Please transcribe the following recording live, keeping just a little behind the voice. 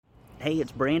Hey,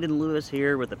 it's Brandon Lewis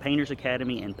here with the Painters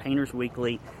Academy and Painters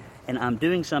Weekly, and I'm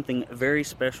doing something very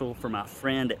special for my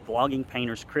friend at Vlogging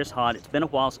Painters, Chris Hott. It's been a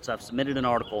while since I've submitted an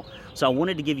article, so I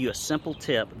wanted to give you a simple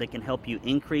tip that can help you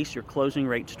increase your closing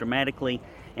rates dramatically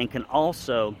and can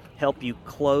also help you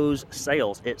close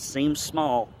sales. It seems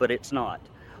small, but it's not.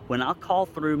 When I call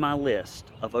through my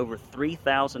list of over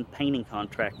 3,000 painting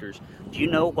contractors, do you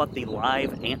know what the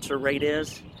live answer rate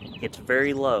is? It's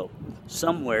very low,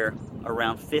 somewhere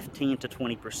around 15 to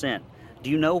 20%. Do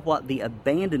you know what the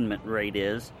abandonment rate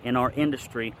is in our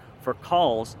industry for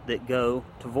calls that go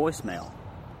to voicemail?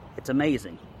 It's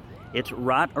amazing. It's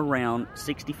right around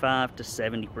 65 to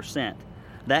 70%.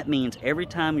 That means every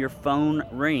time your phone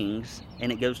rings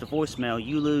and it goes to voicemail,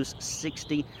 you lose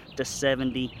 60 to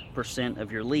 70%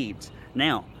 of your leads.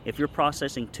 Now, if you're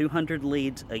processing 200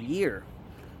 leads a year,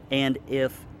 and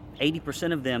if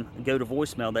 80% of them go to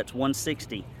voicemail, that's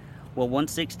 160. Well,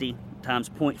 160 times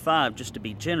 0.5, just to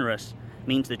be generous,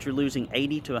 means that you're losing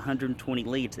 80 to 120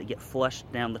 leads that get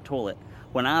flushed down the toilet.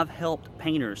 When I've helped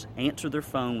painters answer their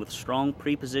phone with strong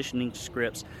pre-positioning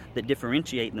scripts that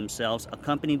differentiate themselves,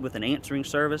 accompanied with an answering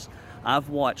service, I've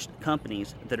watched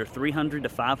companies that are $300,000 to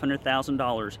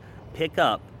 $500,000 pick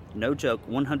up, no joke,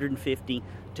 $150,000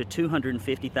 to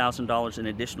 $250,000 in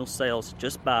additional sales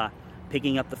just by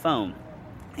picking up the phone.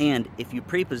 And if you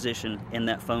pre-position in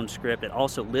that phone script, it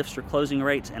also lifts your closing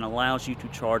rates and allows you to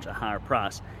charge a higher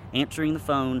price. Answering the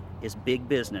phone is big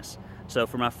business. So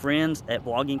for my friends at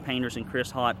Vlogging Painters and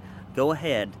Chris Hott, go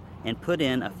ahead and put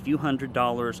in a few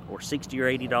 $100s or $60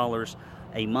 or $80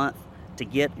 a month to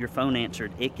get your phone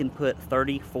answered. It can put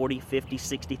 $30,000, $40,000,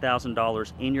 $50,000,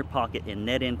 $60,000 in your pocket in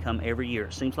net income every year.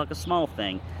 It seems like a small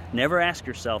thing. Never ask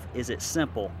yourself, is it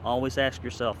simple? Always ask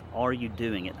yourself, are you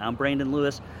doing it? I'm Brandon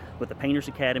Lewis with the Painters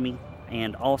Academy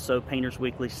and also Painters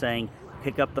Weekly saying,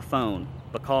 pick up the phone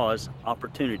because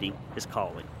opportunity is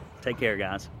calling. Take care,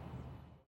 guys.